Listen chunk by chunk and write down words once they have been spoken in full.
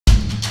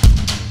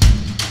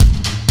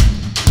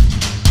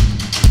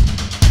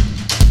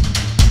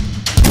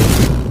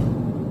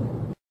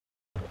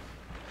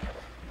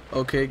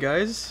Okay,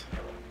 guys.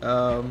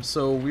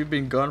 So we've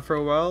been gone for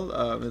a while.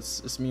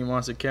 It's me,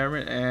 Monster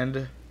Cameron,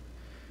 and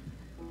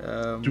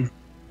um,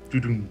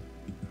 Doo-doo.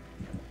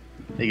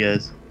 Hey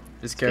guys,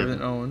 it's it's Kevin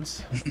Kevin.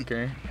 Owens.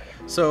 Okay.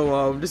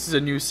 So this is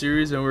a new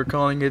series, and we're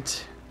calling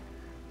it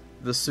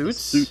The The suit.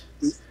 Suits.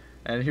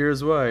 And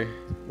here's why: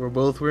 we're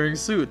both wearing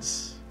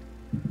suits.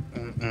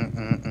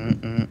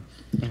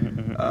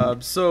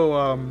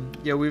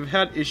 Yeah, we've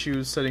had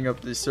issues setting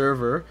up the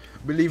server.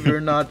 Believe it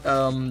or not,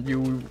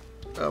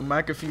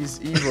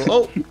 McAfee's evil.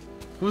 Oh,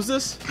 who's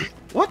this?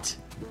 What?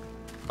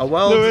 A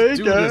wild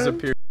dude has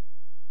appeared.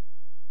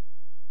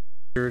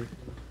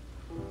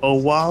 Oh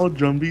wow,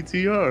 Drum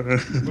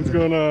BTR. What's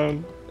going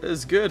on?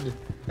 It's good.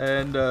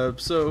 And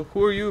so,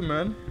 who are you,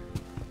 man?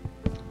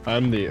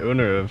 I'm the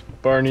owner of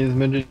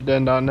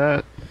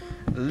Barney'sMidgetDen.net.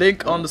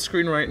 Link on the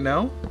screen right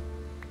now.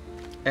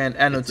 And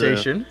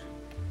annotation.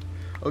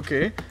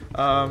 Okay.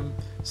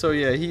 So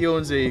yeah, he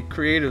owns a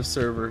creative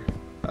server.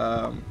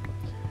 And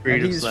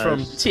he's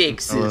from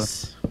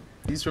Texas.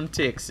 He's from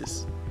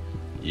Texas.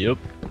 Yep.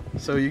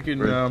 So you can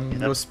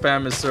go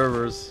spam his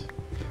servers.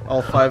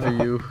 All 5 of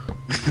you.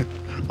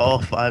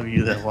 All 5 of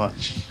you that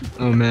watch.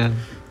 Oh man.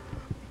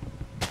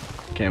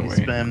 Can't wait.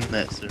 Spam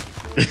that, sir.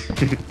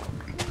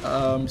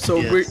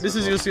 This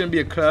is just gonna be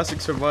a classic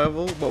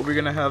survival, but we're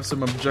gonna have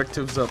some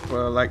objectives up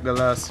like the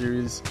last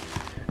series,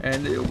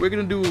 and we're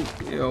gonna do,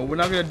 we're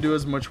not gonna do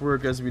as much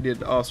work as we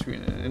did off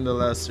screen in the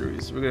last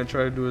series. We're gonna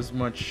try to do as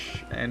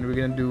much, and we're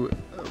gonna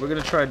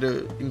try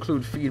to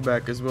include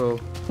feedback as well.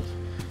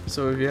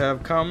 So if you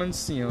have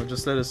comments,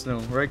 just let us know,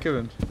 right,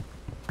 Kevin?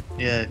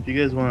 Yeah, if you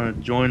guys want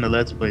to join the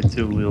Let's Play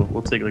too,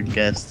 we'll take like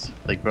guests,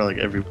 like probably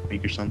like every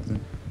week or something.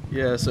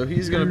 Yeah, so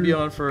he's gonna be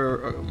on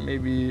for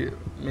maybe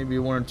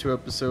 1 or 2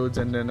 episodes,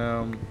 and then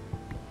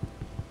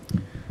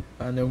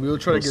we'll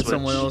try to get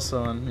someone else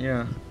on.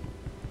 Yeah.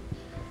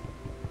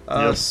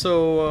 Yep.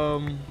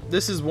 So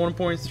this is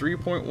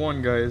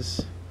 1.3.1,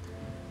 guys.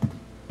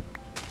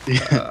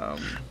 Yeah.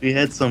 We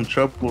had some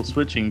trouble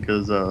switching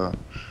because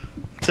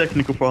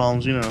technical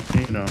problems, you know.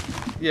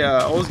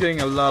 Yeah, I was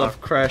getting a lot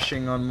of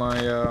crashing on my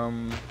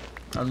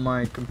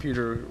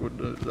computer with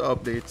the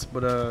updates,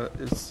 but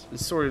it's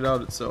sorted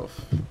out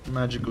itself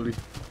magically.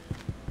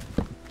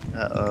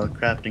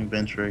 Crafting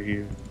bench right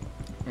here.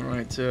 All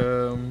right,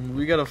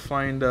 we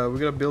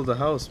gotta build a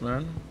house,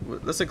 man.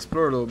 Let's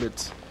explore a little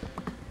bit.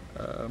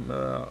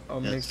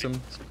 I'll make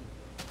some.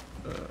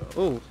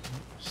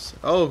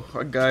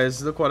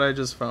 Guys, look what I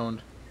just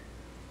found.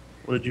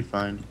 What did you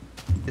find?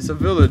 It's a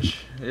village.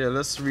 Yeah,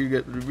 let's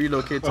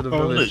relocate to the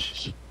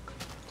village.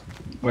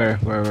 Where?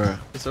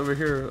 It's over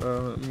here.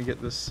 Let me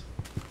get this.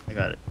 I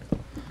got it.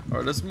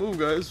 Alright, let's move,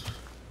 guys.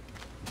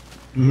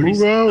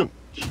 Move out!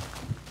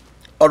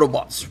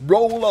 Autobots,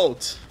 roll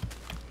out!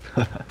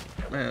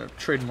 Man,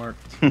 trademark.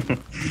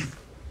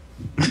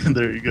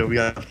 There you go, we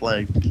got a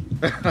flag.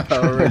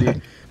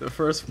 Already. The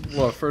first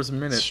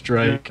minute.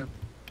 Strike.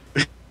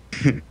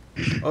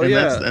 Oh, and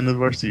yeah. that's the end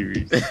of our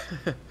series.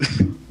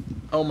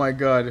 Oh my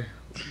god.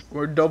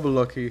 We're double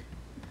lucky.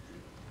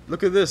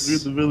 Look at this.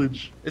 Here's the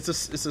village. It's a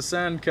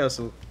sand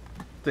castle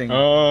thing.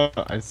 Oh,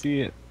 I see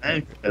it.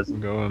 And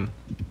I'm going.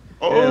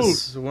 oh,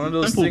 yes, one of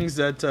those things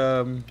that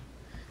I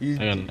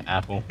got an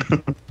apple.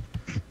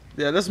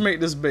 Yeah, let's make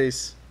this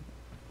base.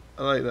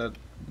 I like that.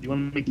 You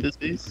want to make this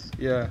base?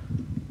 Yeah.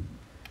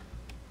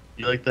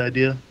 You like the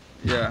idea?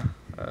 Yeah.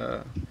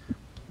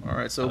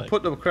 Alright, so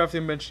put the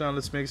crafting bench down,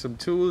 let's make some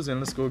tools,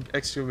 and let's go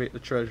excavate the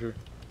treasure.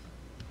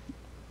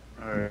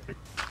 Alright.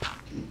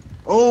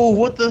 Oh,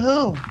 what the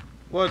hell?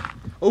 What?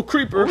 Oh,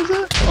 creeper! What was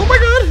that? Oh my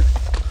god!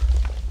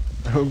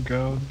 Oh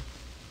god.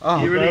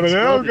 Oh, You really Oh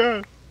exploded.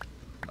 god.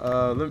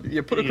 put a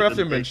You get the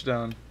crafting bench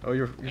down. Oh,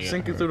 you're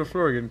sinking through the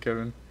floor again,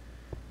 Kevin.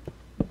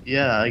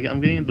 Yeah,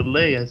 I'm getting a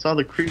delay. I saw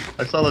the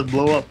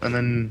blow up, and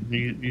then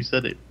you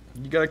said it.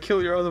 You gotta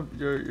kill your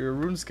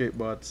RuneScape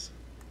bots.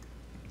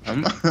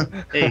 I'm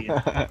hey,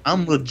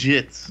 I'm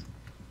legit.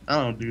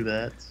 I don't do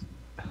that.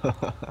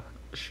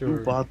 Sure.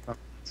 Who bought that?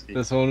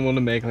 Does someone want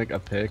to make like a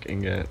pick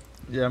and get?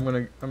 Yeah,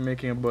 I'm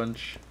making a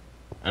bunch.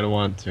 I don't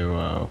want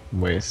to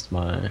waste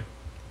my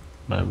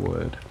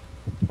wood.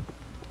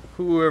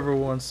 Whoever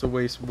wants to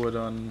waste wood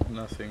on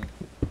nothing.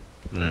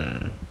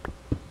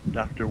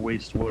 Dr.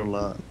 Waste Wood a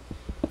lot.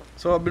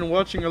 So I've been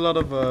watching a lot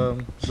of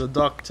the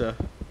Doctor.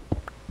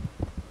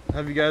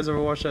 Have you guys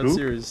ever watched that Who?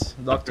 series?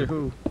 Doctor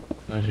Who.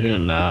 I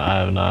shouldn't. No, I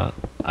have not.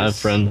 I have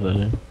friends that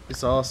do.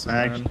 It's awesome, I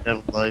man. actually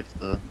have a life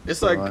though. It's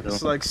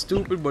so like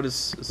stupid, but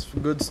it's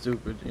good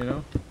stupid, you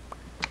know?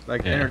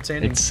 Like Yeah,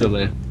 entertaining. it's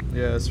silly.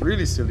 Yeah, it's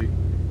really silly.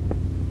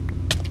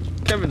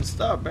 Kevin,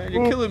 stop, man!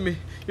 You're killing me.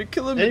 You're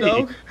killing me, Hey.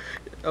 dog.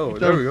 Oh,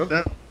 there we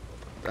go.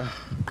 Ah,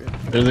 good.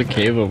 There's a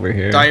cave over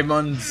here.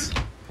 Diamonds.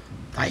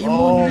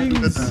 Oh,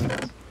 Diamonds.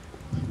 goodness.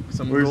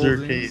 Some Where's your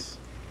goldings.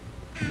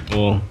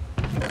 Well,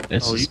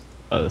 it's Oh, just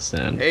by the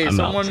sand. Hey, I'm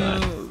someone,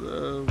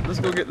 outside. let's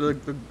go get the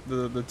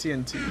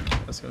TNT.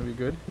 That's gonna be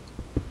good.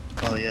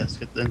 Oh yes,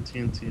 get the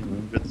TNT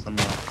and get some.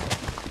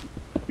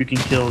 You can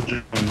kill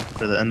June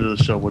for the end of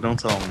the show, but don't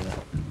tell him that.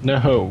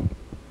 No.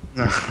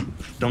 No,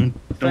 don't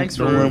Thanks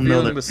don't for let them know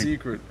revealing that. the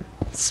secret.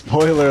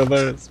 Spoiler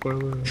alert!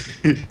 Spoiler alert!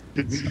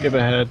 Skip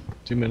ahead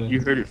 2 minutes.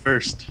 You heard it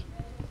first.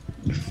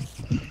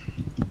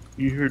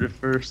 You heard it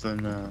first,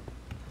 and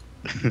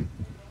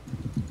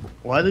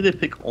why did they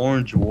pick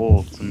orange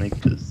wool to make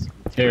this?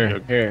 It's Here,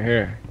 pretty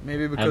here.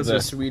 Maybe because they're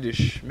this.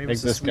 Swedish. Maybe Take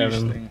it's a this, Swedish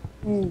Kevin. thing.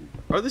 ugly.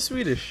 Are they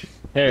Swedish?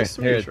 Here, They're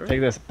Swedish, here. right?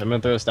 Take this. I'm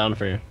gonna throw this down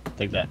for you.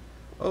 Take that.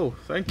 Oh,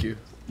 thank you,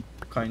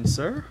 kind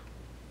sir.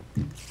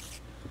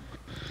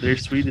 They're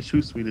Swedish.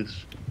 Who's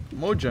Swedish?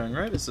 Mojang,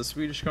 right? It's a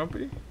Swedish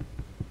company.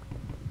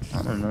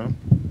 I don't know.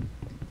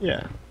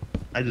 Yeah,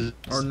 I just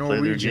Or play their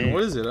Norwegian. game.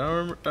 What is it?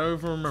 I don't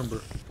even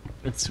remember.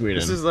 it's Sweden.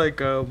 This is like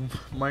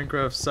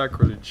Minecraft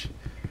sacrilege.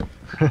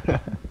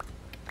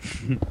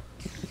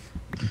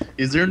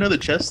 Is there another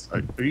chest?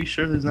 Are you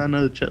sure there's not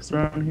another chest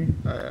around here?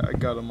 I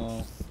got them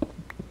all.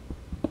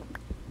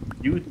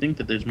 You would think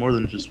that there's more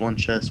than just one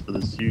chest for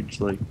this huge,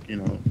 like,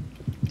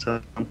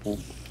 temple.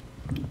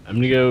 I'm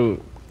gonna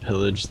go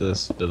pillage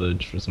this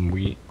village for some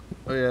wheat.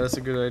 Oh yeah, that's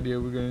a good idea.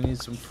 We're gonna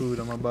need some food.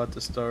 I'm about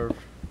to starve.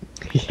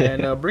 Yeah.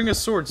 And bring a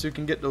sword so you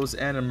can get those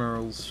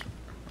animals.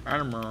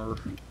 Animal.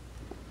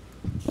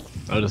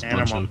 I'll just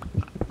punch Animal.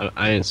 him.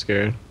 I ain't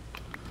scared.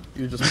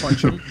 You just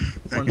punch him.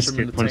 Punch him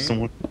in the Punch taint.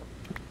 someone.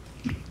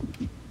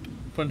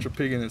 Punch a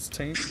pig in its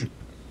taint.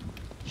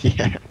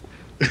 Yeah.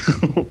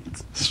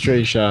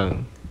 Straight shot.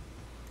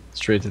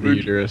 Straight to the Where'd-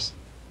 uterus.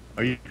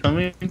 Are you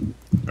coming?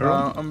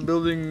 Earl? I'm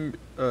building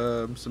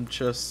some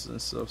chests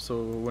and stuff.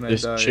 So when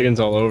There's I die. chickens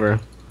all over.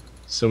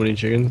 So many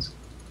chickens.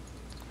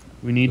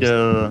 We need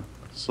a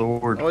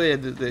sword. Oh yeah,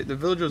 the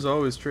villagers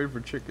always trade for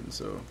chicken,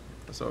 so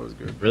that's always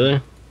good.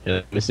 Really? Yeah,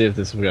 let me see if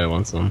this guy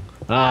wants some.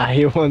 Ah,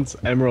 he wants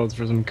emeralds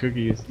for some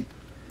cookies.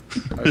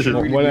 I should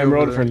really One be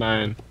emerald over for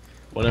there. 9.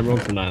 1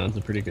 emerald for 9, that's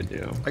a pretty good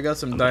deal. I got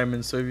some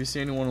diamonds, so if you see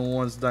anyone who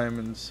wants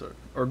diamonds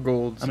or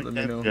golds, How let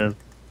many me know. diamonds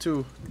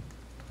 2.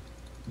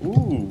 you have?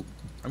 Ooh.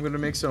 I'm gonna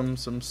make some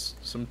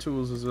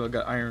tools as well. I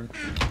got iron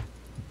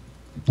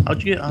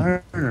How'd you get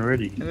iron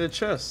already? in the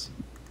chest.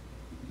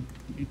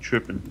 You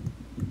tripping?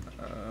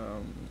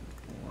 1,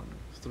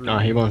 3. Oh,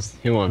 he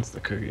wants the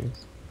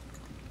cookies.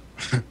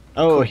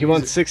 Oh, he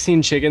wants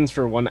 16 chickens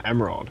for 1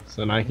 emerald.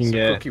 So now I can It's a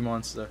get Cookie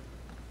Monster.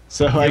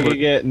 so I but- can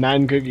get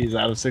 9 cookies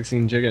out of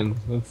 16 chickens.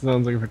 That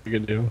sounds like a pretty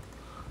good deal.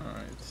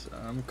 Alright,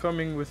 I'm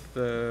coming with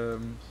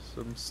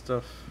some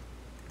stuff.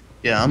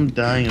 Yeah, I'm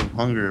dying of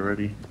hunger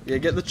already. Yeah,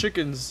 get the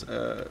chickens.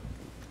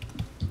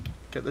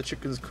 Get the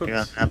chickens I cooked.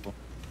 got an apple.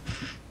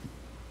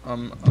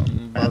 I'm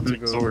I have about to a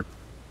go. sword.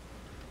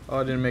 Oh,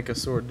 I didn't make a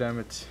sword. Damn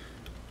it.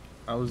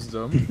 I was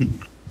dumb.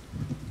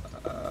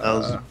 I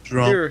was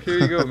drunk. Here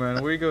you go,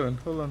 man. Where you going?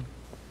 Hold on.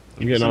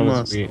 I'm getting all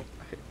Some, this wheat.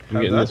 I'm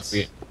Have getting that? this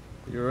wheat.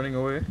 You're running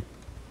away.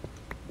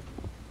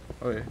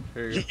 Oh yeah,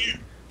 here you go.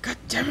 God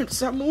damn it!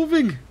 Stop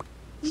moving!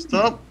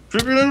 Stop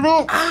tripping and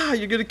roll. Ah,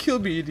 you're gonna kill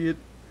me, idiot.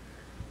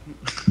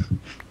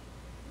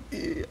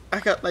 I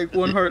got like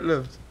 1 heart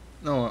left.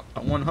 No,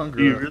 1 hunger.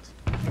 You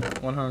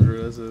left. 1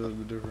 hunger. That's a little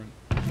bit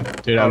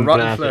different. Dude, Oh, I'm rotten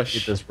gonna have flesh. to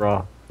eat this raw.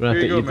 I'm gonna Here have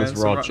you to go, eat man. this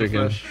Some raw rotten chicken.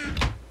 flesh.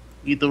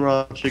 Eat the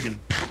raw chicken.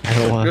 I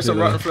don't want There's to. some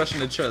rotten flesh in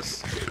the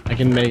chest. I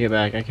can make it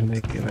back. I can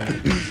make it back.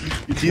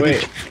 It's either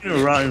Wait. chicken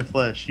or rotten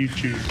flesh. You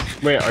choose.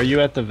 Wait, are you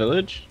at the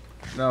village?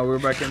 No, we're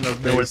back in the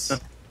No, it's base.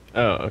 not.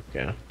 Oh,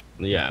 okay.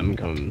 Yeah, I'm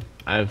coming.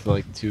 I have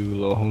like 2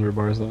 little hunger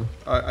bars left.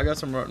 I got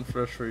some rotten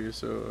flesh for you,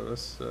 so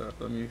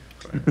let me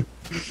find it.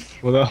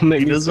 Well, that'll make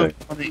He me doesn't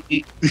sick. want to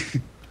eat.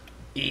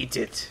 Eat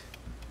it.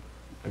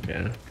 Okay.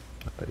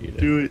 I'll eat it.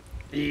 Do it.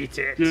 Eat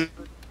it. Do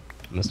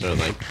I'm gonna start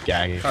like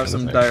gagging. Have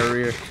some in a second.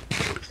 diarrhea.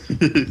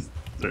 it.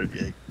 Third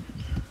gig.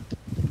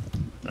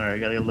 Alright, I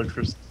gotta look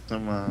for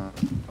some.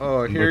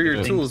 Oh, here are your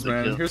Things tools, to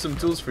man. kill. Here's some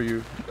tools for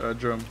you,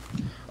 Drum.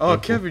 Oh,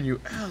 Okay. Kevin, you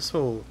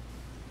asshole.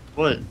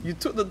 What? You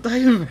took the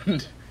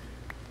diamond.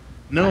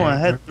 No, I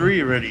had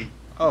 3 already.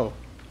 Oh,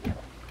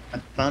 I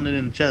found it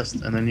in the chest,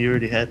 and then you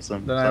already had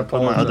some. then So I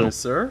put my apologize,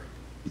 sir.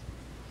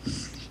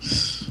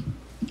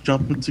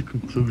 Jump into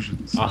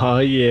conclusions. Oh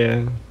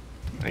yeah.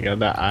 I got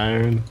that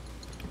iron.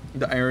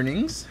 The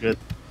ironings. Good.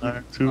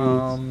 Alright,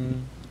 tools.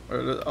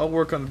 I'll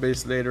work on the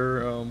base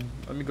later.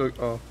 Let me go.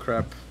 Oh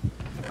crap.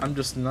 I'm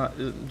just not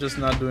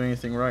doing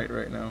anything right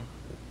now.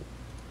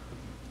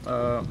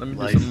 Let me do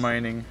Life. some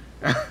mining.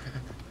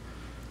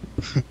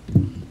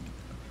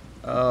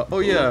 Oh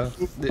yeah,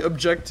 the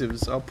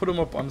objectives. I'll put them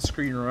up on the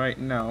screen right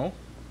now.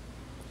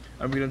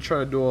 I'm gonna try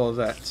to do all of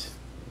that.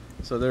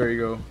 So there you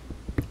go.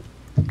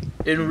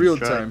 In real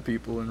Try. time,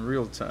 people. In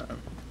real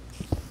time.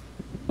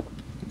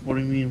 What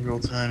do you mean real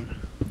time?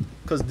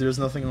 Because there's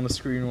nothing on the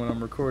screen when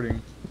I'm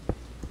recording.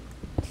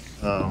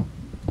 Oh.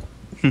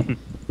 And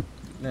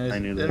I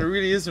knew then that. it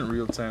really isn't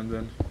real time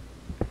then.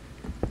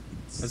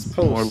 It's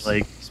post. More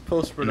like It's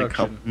post in a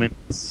couple production.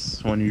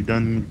 minutes when you're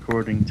done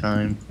recording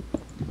time.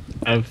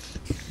 I have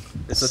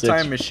It's a 6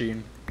 time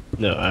machine.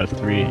 No, I have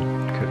 3